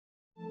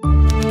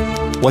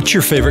What's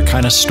your favorite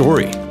kind of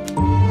story?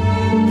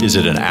 Is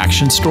it an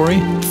action story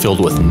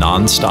filled with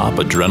nonstop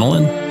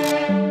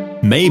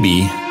adrenaline?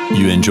 Maybe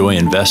you enjoy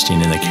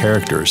investing in the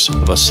characters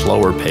of a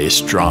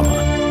slower-paced drama.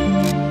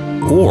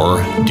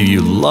 Or do you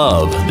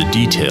love the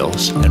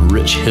details and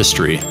rich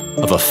history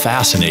of a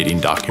fascinating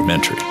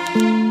documentary?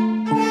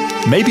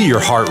 Maybe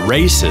your heart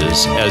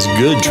races as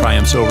good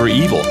triumphs over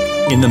evil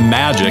in the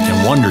magic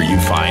and wonder you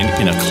find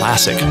in a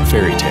classic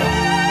fairy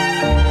tale.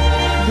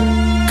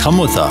 Come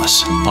with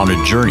us on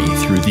a journey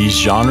through these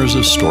genres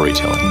of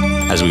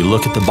storytelling as we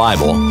look at the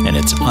Bible and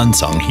its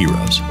unsung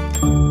heroes.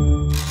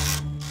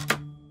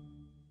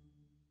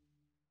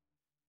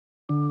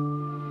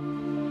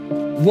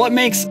 What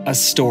makes a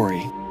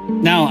story?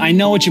 Now, I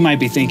know what you might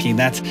be thinking.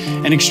 That's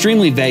an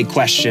extremely vague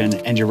question,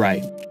 and you're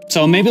right.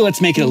 So maybe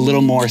let's make it a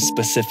little more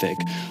specific.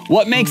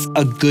 What makes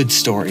a good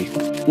story?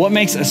 What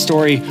makes a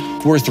story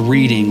worth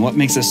reading? What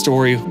makes a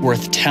story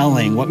worth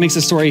telling? What makes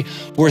a story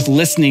worth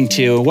listening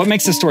to? What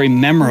makes a story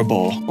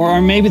memorable?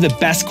 Or maybe the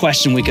best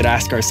question we could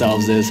ask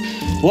ourselves is,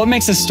 what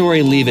makes a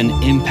story leave an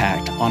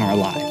impact on our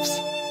lives?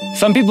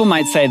 Some people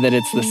might say that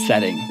it's the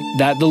setting,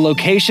 that the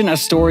location a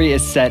story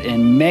is set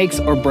in makes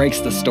or breaks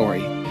the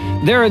story.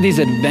 There are these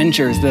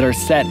adventures that are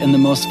set in the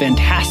most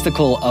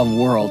fantastical of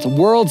worlds,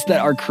 worlds that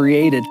are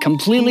created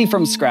completely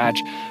from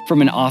scratch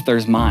from an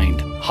author's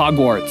mind.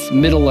 Hogwarts,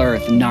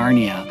 Middle-earth,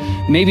 Narnia.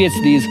 Maybe it's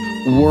these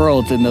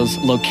worlds and those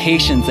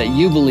locations that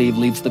you believe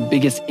leaves the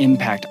biggest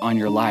impact on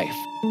your life.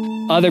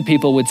 Other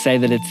people would say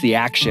that it's the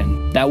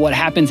action, that what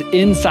happens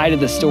inside of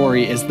the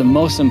story is the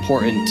most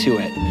important to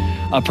it.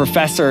 A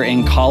professor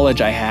in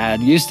college I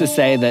had used to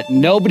say that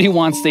nobody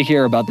wants to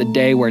hear about the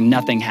day where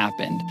nothing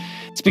happened.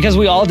 It's because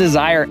we all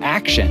desire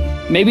action.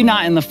 Maybe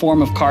not in the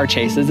form of car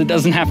chases. It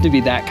doesn't have to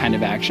be that kind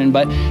of action,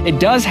 but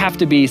it does have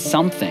to be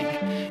something.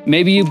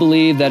 Maybe you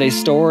believe that a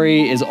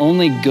story is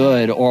only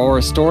good or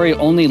a story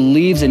only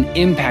leaves an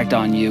impact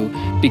on you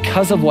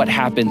because of what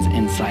happens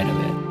inside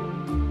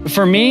of it.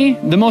 For me,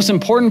 the most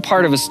important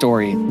part of a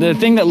story, the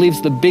thing that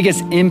leaves the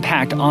biggest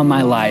impact on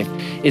my life,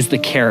 is the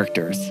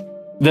characters.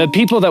 The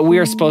people that we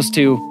are supposed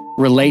to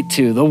relate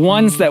to, the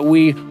ones that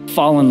we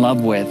fall in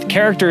love with,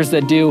 characters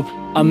that do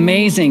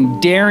amazing,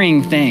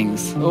 daring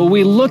things.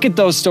 We look at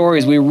those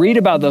stories, we read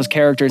about those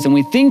characters, and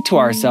we think to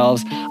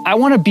ourselves, I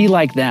want to be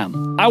like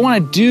them. I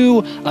want to do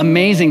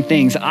amazing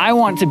things. I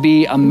want to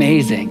be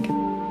amazing.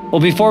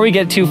 Well, before we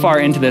get too far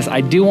into this,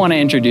 I do want to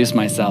introduce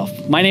myself.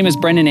 My name is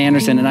Brendan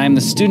Anderson, and I am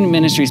the student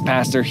ministries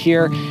pastor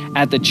here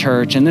at the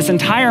church. And this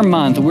entire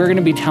month, we're going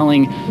to be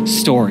telling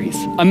stories,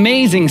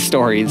 amazing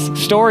stories,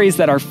 stories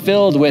that are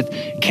filled with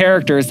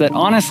characters that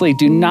honestly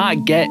do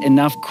not get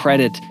enough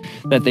credit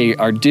that they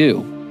are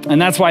due. And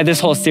that's why this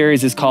whole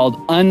series is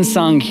called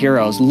Unsung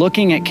Heroes,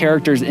 looking at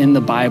characters in the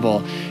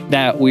Bible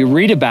that we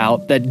read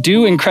about that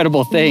do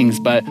incredible things,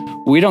 but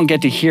we don't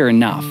get to hear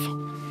enough.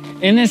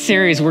 In this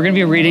series, we're going to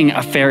be reading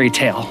a fairy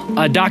tale,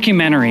 a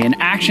documentary, an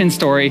action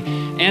story,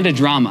 and a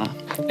drama.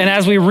 And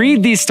as we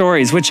read these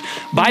stories, which,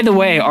 by the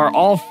way, are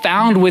all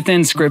found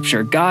within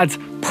Scripture, God's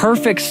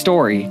perfect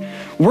story,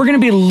 we're going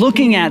to be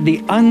looking at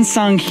the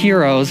unsung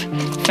heroes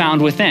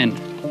found within.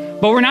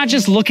 But we're not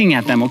just looking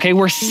at them, okay?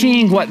 We're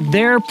seeing what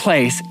their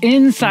place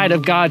inside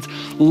of God's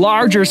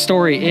larger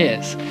story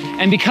is.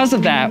 And because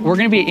of that, we're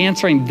going to be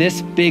answering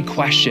this big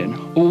question.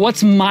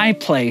 What's my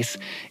place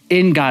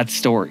in God's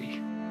story?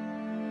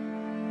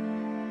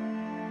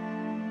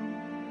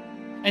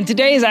 And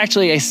today is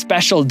actually a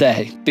special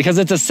day because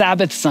it's a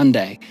Sabbath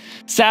Sunday.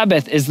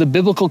 Sabbath is the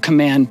biblical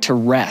command to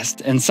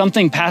rest, and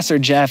something Pastor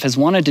Jeff has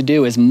wanted to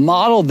do is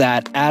model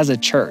that as a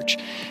church.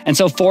 And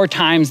so 4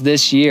 times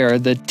this year,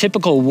 the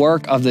typical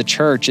work of the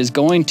church is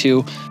going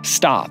to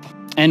stop.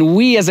 And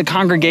we as a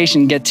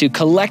congregation get to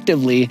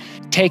collectively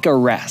take a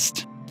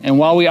rest. And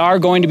while we are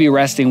going to be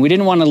resting, we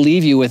didn't want to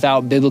leave you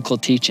without biblical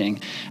teaching.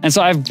 And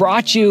so I've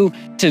brought you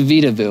to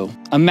Vitavu,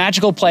 a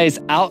magical place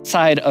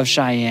outside of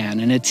Cheyenne,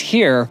 and it's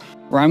here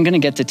where I'm going to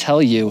get to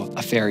tell you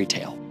a fairy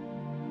tale.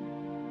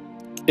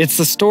 It's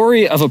the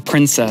story of a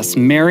princess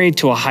married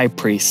to a high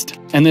priest,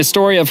 and the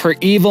story of her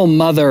evil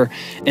mother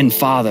and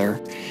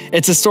father.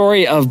 It's a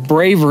story of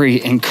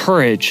bravery and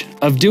courage,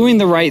 of doing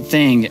the right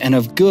thing, and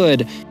of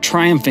good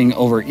triumphing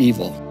over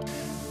evil.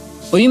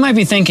 Well, you might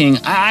be thinking,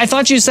 I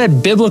thought you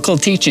said biblical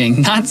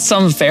teaching, not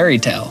some fairy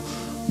tale.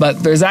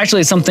 But there's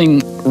actually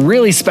something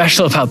really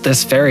special about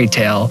this fairy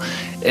tale.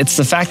 It's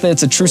the fact that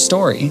it's a true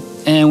story.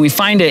 And we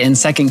find it in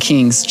 2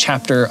 Kings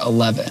chapter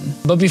 11.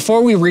 But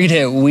before we read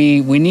it,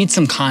 we need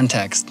some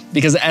context.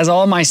 Because as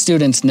all my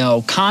students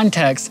know,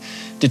 context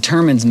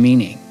determines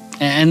meaning.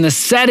 And the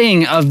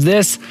setting of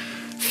this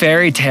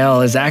fairy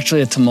tale is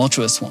actually a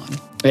tumultuous one.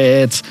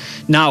 It's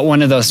not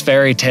one of those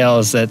fairy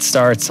tales that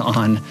starts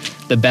on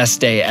the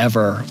best day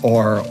ever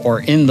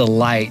or in the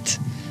light.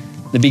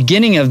 The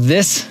beginning of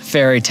this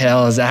fairy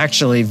tale is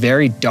actually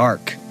very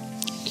dark.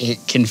 It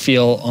can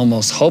feel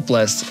almost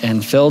hopeless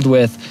and filled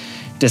with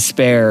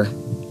despair.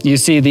 You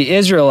see, the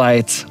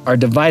Israelites are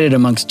divided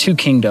amongst 2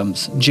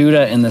 kingdoms,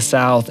 Judah in the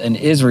south and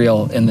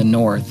Israel in the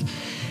north.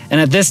 And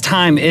at this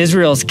time,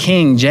 Israel's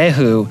king,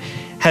 Jehu,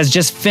 has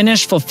just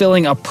finished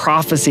fulfilling a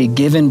prophecy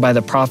given by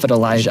the prophet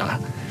Elijah,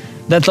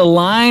 that the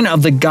line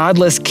of the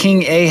godless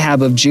King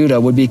Ahab of Judah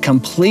would be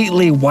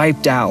completely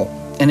wiped out.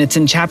 And it's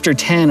in chapter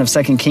 10 of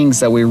 2 Kings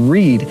that we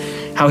read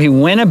how he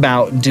went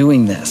about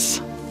doing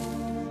this.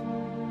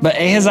 But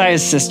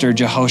Ahaziah's sister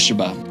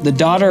Jehosheba, the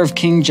daughter of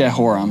King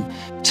Jehoram,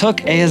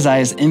 took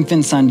Ahaziah's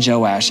infant son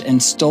Joash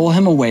and stole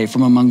him away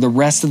from among the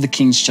rest of the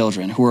king's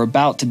children who were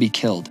about to be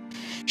killed.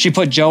 She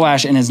put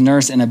Joash and his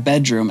nurse in a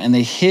bedroom, and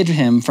they hid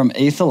him from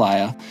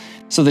Athaliah,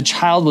 so the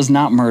child was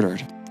not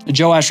murdered.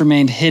 Joash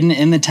remained hidden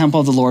in the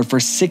temple of the Lord for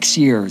 6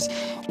 years,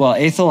 while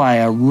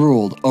Athaliah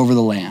ruled over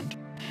the land.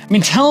 I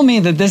mean, tell me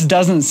that this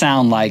doesn't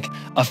sound like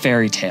a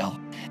fairy tale.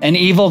 An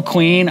evil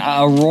queen,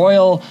 a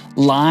royal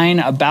line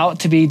about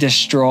to be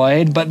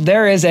destroyed, but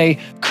there is a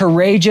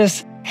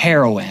courageous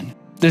heroine,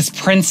 this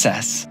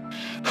princess,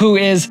 who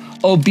is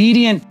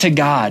obedient to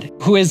God,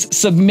 who is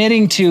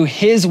submitting to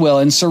his will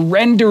and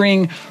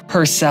surrendering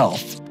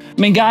herself.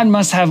 I mean, God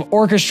must have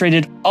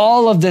orchestrated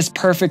all of this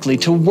perfectly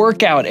to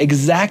work out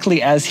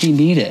exactly as he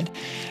needed.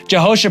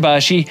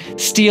 Jehosheba, she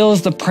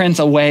steals the prince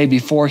away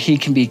before he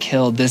can be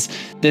killed,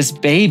 this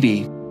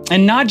baby.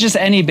 And not just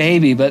any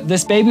baby, but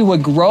this baby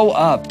would grow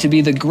up to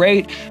be the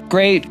great,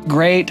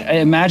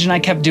 imagine I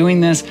kept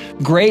doing this,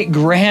 great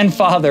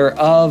grandfather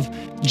of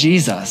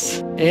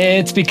Jesus.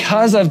 It's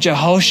because of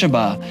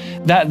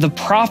Jehosheba that the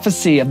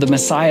prophecy of the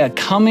Messiah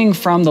coming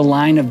from the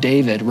line of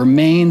David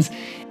remains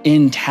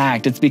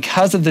intact. It's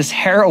because of this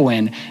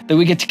heroine that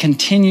we get to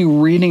continue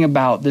reading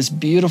about this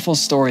beautiful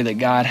story that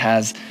God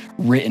has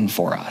written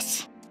for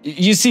us.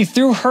 You see,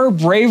 through her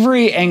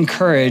bravery and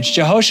courage,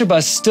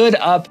 Jehosheba stood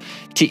up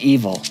to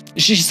evil.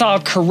 She saw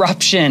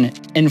corruption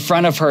in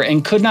front of her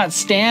and could not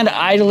stand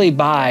idly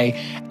by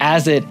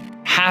as it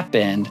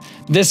happened.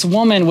 This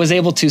woman was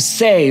able to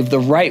save the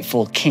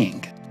rightful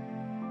king.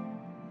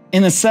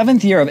 In the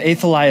 7th year of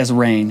Athaliah's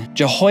reign,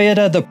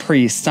 Jehoiada the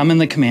priest summoned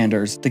the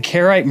commanders, the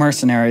Karaite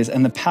mercenaries,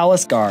 and the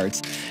palace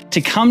guards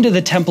to come to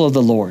the temple of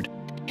the Lord.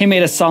 He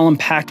made a solemn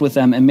pact with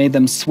them and made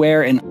them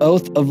swear an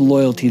oath of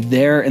loyalty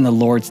there in the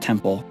Lord's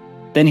temple.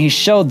 Then he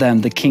showed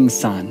them the king's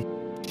son.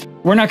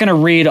 We're not going to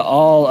read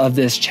all of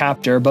this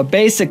chapter, but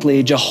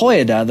basically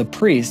Jehoiada the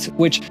priest,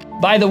 which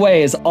by the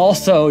way is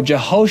also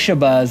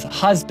Jehoshaba's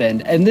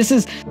husband, and this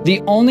is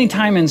the only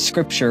time in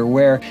scripture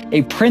where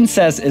a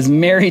princess is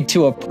married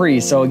to a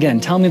priest. So again,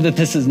 tell me that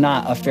this is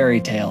not a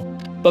fairy tale.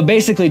 But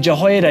basically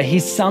Jehoiada, he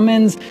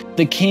summons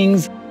the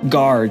king's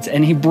guards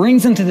and he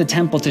brings them to the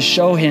temple to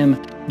show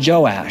him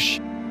Joash.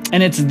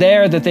 And it's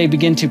there that they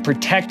begin to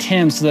protect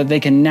him so that they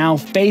can now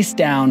face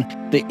down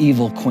the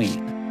evil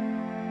queen.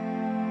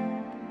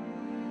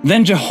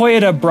 Then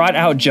Jehoiada brought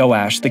out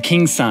Joash, the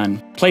king's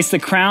son, placed the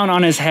crown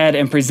on his head,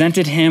 and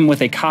presented him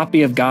with a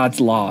copy of God's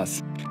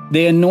laws.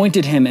 They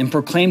anointed him and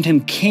proclaimed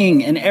him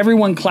king, and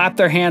everyone clapped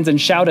their hands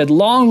and shouted,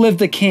 "Long live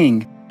the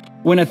king!"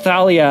 When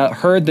Athaliah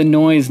heard the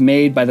noise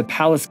made by the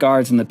palace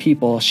guards and the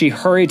people, she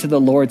hurried to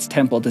the Lord's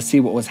temple to see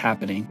what was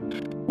happening.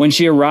 When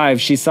she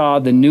arrived, she saw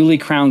the newly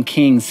crowned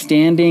king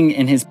standing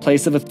in his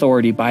place of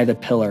authority by the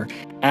pillar,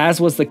 as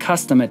was the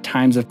custom at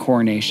times of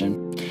coronation.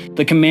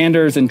 The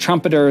commanders and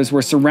trumpeters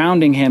were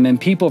surrounding him, and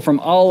people from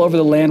all over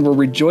the land were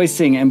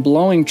rejoicing and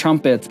blowing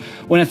trumpets.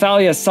 When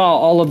Athaliah saw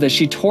all of this,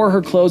 she tore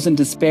her clothes in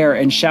despair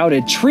and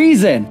shouted,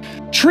 "Treason!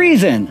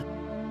 Treason!"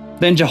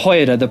 Then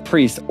Jehoiada the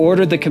priest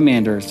ordered the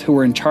commanders who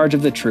were in charge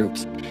of the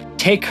troops,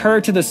 "Take her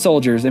to the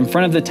soldiers in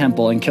front of the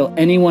temple and kill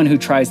anyone who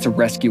tries to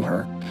rescue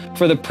her.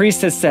 For the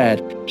priest has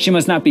said, she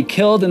must not be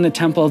killed in the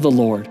temple of the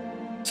Lord."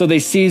 So they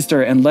seized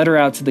her and led her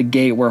out to the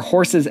gate where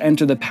horses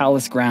enter the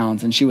palace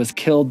grounds, and she was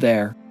killed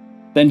there.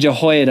 Then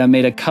Jehoiada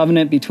made a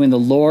covenant between the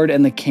Lord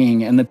and the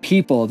king and the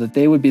people that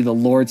they would be the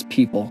Lord's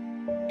people.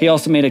 He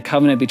also made a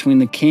covenant between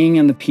the king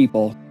and the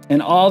people,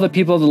 and all the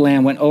people of the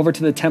land went over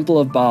to the temple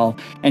of Baal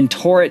and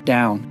tore it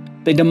down.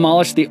 They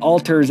demolished the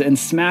altars and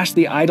smashed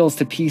the idols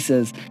to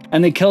pieces,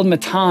 and they killed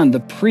Matan, the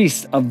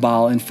priest of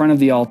Baal, in front of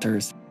the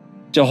altars.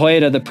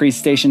 Jehoiada the priest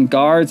stationed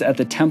guards at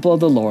the temple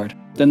of the Lord.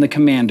 Then the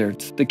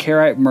commanders, the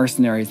Karaite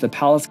mercenaries, the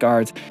palace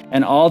guards,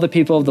 and all the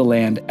people of the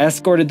land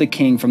escorted the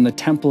king from the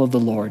temple of the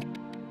Lord.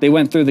 They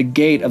went through the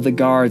gate of the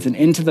guards and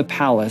into the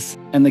palace,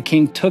 and the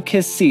king took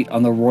his seat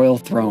on the royal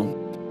throne.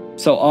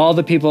 So all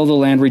the people of the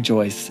land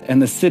rejoiced,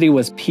 and the city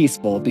was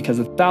peaceful because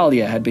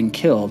Athaliah had been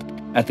killed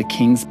at the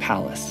king's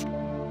palace.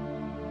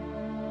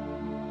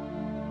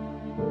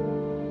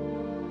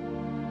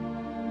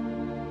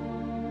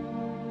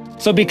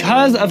 So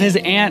because of his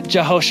aunt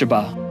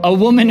Jehosheba, a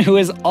woman who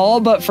is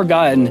all but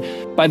forgotten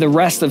by the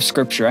rest of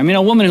Scripture, I mean,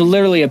 a woman who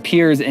literally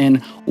appears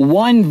in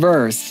one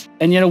verse,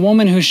 and yet a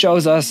woman who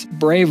shows us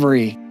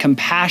bravery,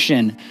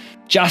 compassion,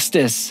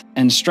 justice,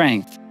 and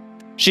strength.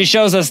 She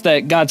shows us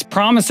that God's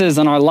promises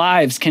on our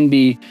lives can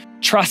be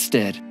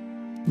trusted.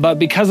 But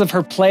because of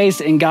her place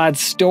in God's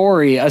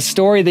story, a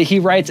story that he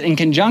writes in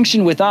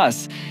conjunction with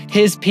us,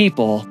 his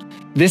people,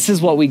 this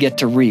is what we get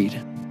to read.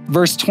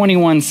 Verse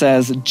 21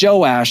 says,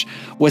 Joash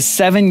was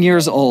 7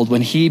 years old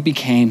when he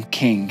became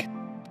king.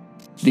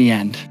 The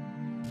end.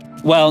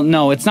 Well,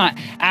 no, it's not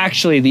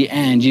actually the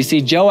end. You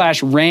see,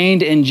 Joash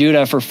reigned in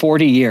Judah for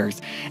 40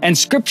 years, and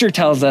scripture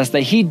tells us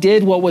that he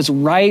did what was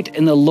right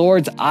in the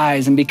Lord's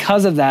eyes, and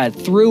because of that,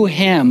 through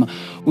him,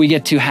 we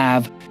get to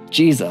have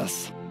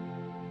Jesus.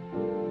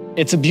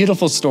 It's a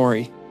beautiful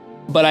story,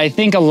 but I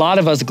think a lot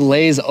of us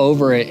glaze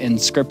over it in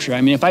scripture.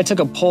 I mean, if I took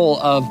a poll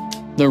of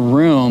the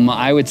room,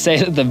 I would say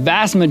that the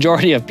vast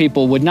majority of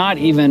people would not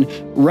even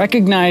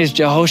recognize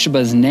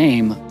Jehoshaba's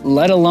name,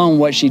 let alone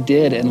what she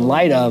did in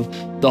light of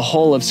the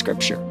whole of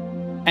Scripture.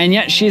 And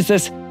yet she's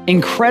this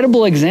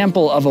incredible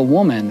example of a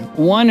woman,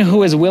 one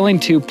who is willing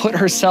to put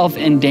herself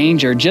in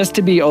danger just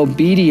to be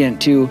obedient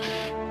to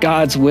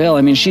God's will.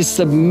 I mean, she's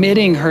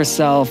submitting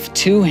herself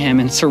to him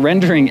and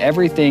surrendering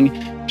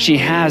everything she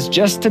has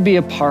just to be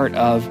a part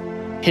of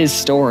his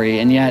story.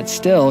 And yet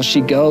still she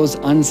goes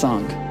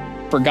unsung,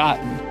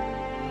 forgotten.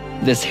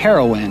 This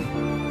heroine,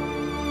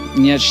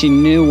 and yet she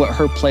knew what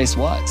her place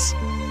was.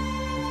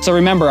 So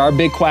remember our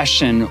big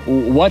question,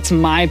 what's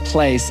my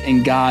place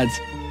in God's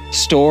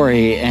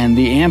story? And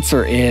the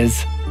answer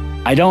is,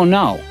 I don't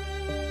know.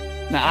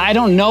 Now, I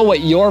don't know what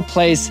your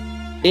place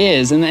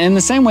is, and in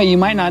the same way you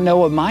might not know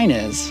what mine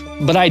is.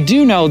 But I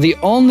do know the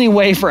only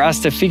way for us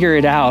to figure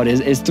it out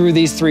is through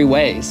these three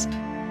ways: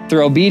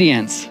 through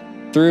obedience,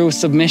 through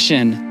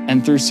submission,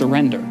 and through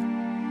surrender.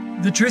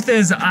 The truth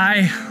is,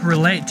 I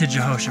relate to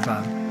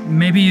Jehoshaphat.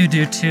 Maybe you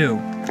do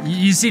too.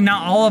 You see,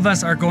 not all of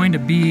us are going to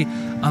be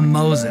a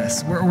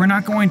Moses. We're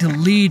not going to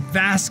lead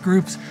vast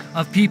groups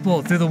of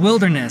people through the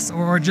wilderness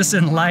or just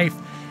in life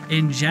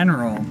in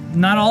general.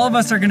 Not all of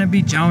us are going to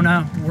be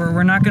Jonah.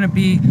 We're not going to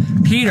be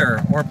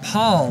Peter or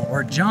Paul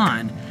or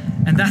John,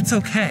 and that's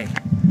okay.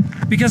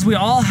 Because we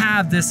all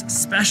have this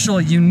special,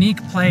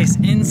 unique place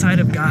inside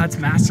of God's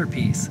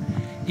masterpiece.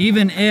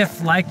 Even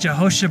if, like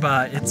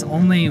Jehoshaphat, it's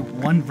only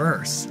one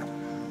verse.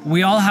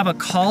 We all have a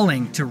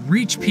calling to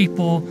reach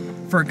people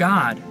for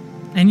God.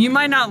 And you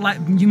might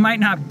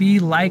not be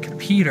like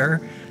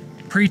Peter,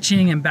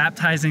 preaching and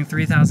baptizing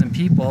 3,000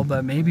 people,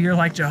 but maybe you're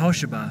like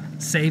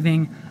Jehoshaphat,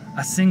 saving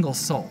a single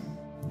soul.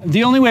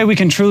 The only way we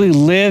can truly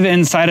live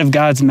inside of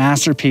God's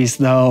masterpiece,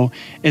 though,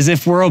 is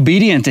if we're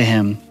obedient to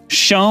him,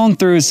 shown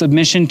through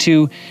submission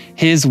to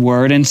his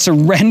word and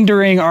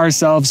surrendering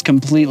ourselves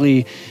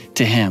completely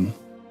to him.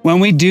 When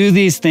we do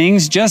these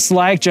things, just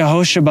like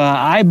Jehoshaphat,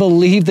 I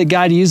believe that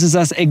God uses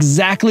us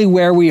exactly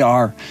where we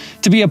are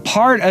to be a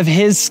part of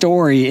his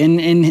story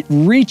in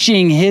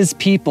reaching his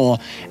people,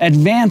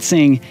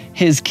 advancing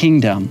his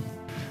kingdom.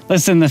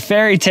 Listen, the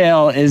fairy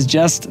tale is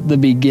just the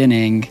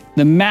beginning.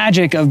 The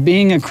magic of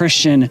being a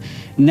Christian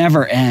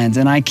never ends,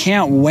 and I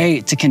can't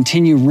wait to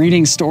continue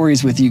reading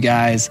stories with you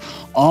guys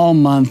all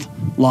month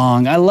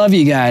long. I love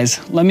you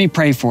guys. Let me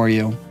pray for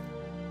you.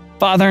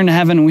 Father in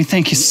heaven, we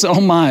thank you so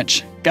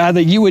much, God,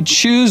 that you would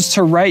choose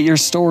to write your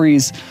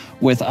stories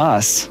with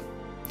us.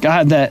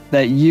 God,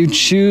 that you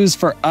choose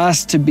for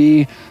us to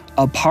be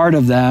a part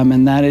of them,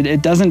 and that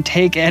it doesn't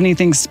take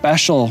anything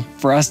special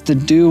for us to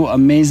do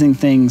amazing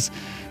things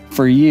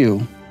for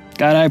you.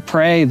 God, I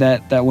pray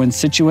that when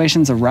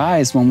situations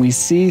arise, when we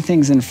see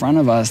things in front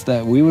of us,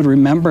 that we would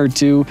remember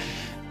to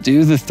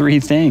do the three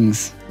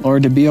things.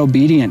 Lord, to be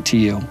obedient to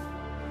you,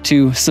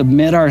 to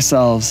submit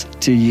ourselves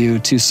to you,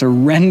 to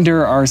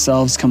surrender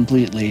ourselves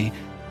completely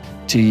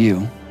to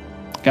you.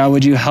 God,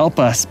 would you help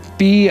us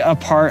be a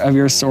part of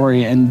your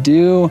story and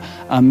do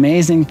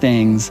amazing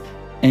things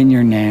in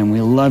your name?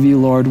 We love you,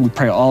 Lord. We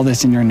pray all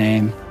this in your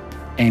name.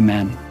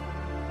 Amen.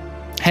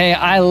 Hey,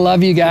 I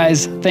love you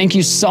guys. Thank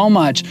you so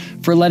much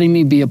for letting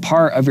me be a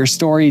part of your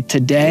story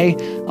today.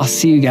 I'll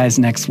see you guys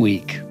next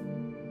week.